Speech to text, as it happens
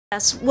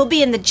Yes, we'll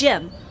be in the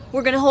gym.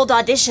 We're gonna hold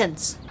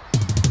auditions.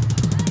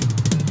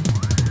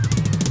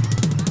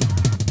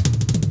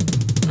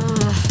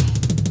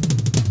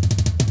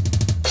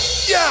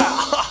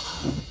 Yeah!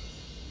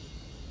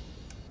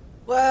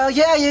 Well,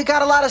 yeah, you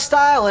got a lot of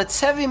style. It's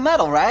heavy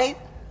metal, right?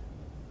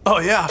 Oh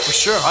yeah, for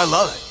sure. I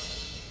love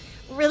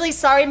it. Really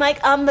sorry,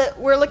 Mike, but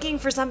we're looking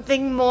for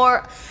something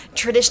more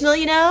traditional,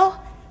 you know?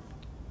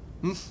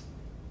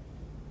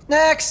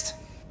 Next.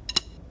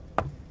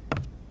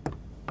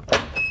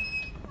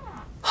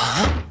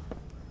 Huh?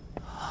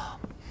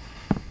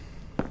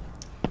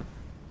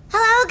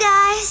 Hello,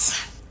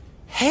 guys.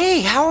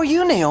 Hey, how are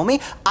you, Naomi?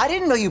 I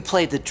didn't know you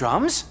played the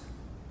drums.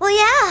 Well,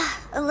 yeah,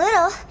 a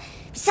little.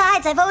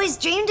 Besides, I've always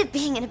dreamed of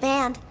being in a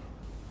band.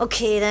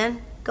 Okay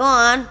then, go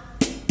on.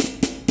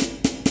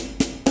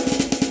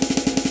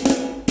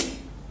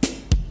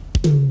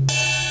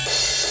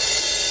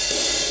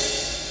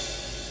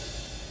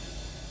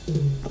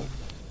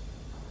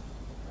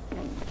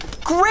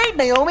 Great,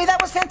 Naomi,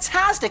 that was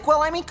fantastic.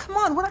 Well, I mean, come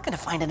on, we're not gonna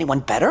find anyone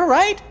better,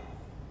 right?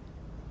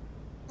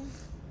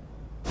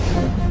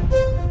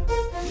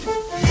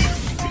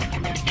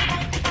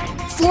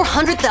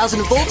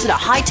 $400,000 in a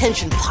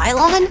high-tension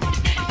pylon?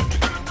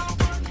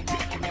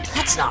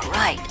 That's not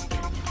right.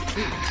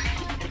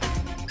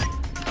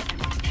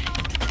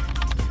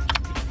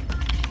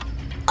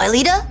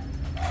 Aelita?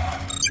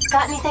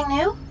 Got anything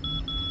new?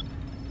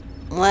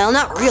 Well,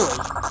 not really.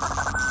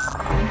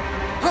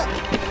 Huh,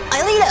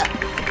 Aelita!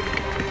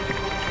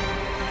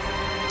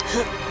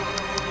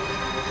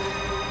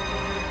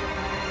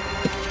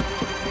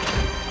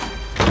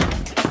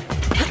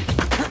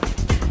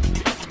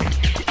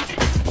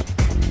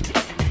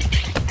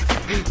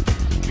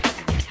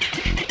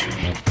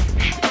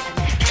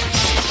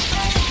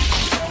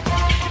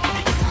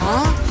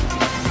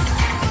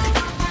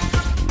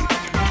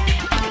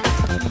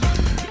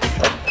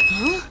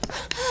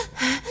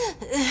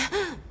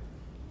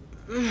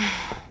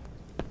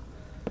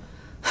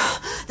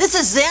 This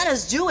is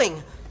Xana's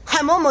doing.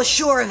 I'm almost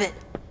sure of it.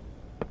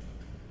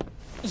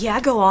 Yeah,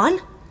 go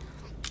on.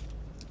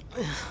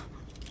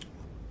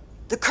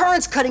 The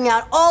current's cutting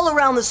out all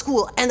around the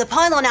school, and the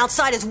pylon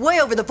outside is way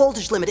over the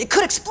voltage limit. It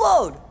could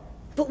explode.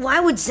 But why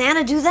would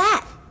Xana do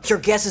that? Your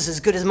guess is as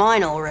good as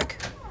mine, Ulrich.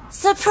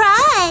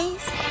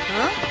 Surprise!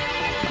 Huh?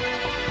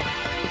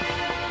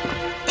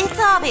 It's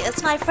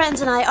obvious my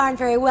friends and I aren't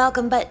very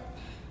welcome, but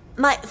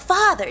my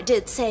father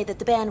did say that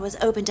the band was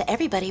open to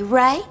everybody,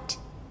 right?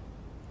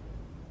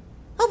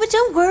 Oh, but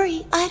don't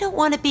worry. I don't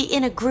want to be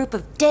in a group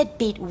of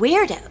deadbeat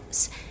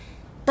weirdos.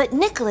 But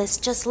Nicholas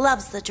just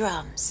loves the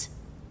drums.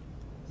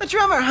 A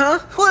drummer, huh?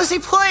 What is he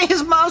playing?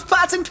 His mom's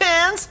pots and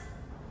pans?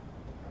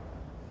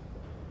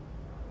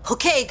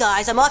 Okay,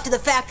 guys, I'm off to the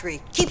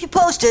factory. Keep you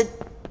posted.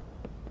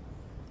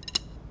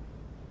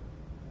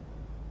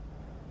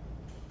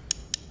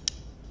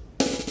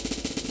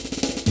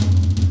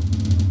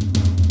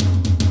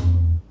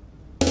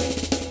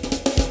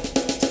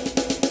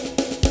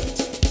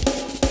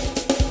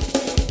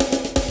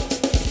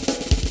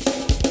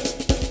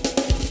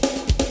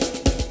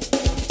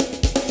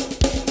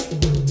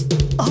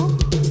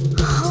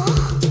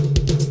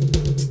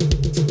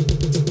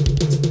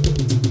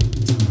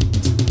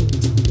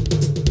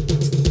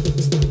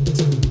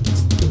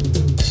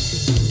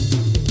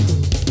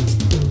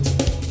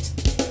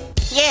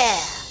 Yeah.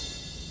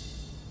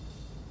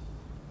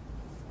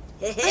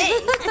 Hey.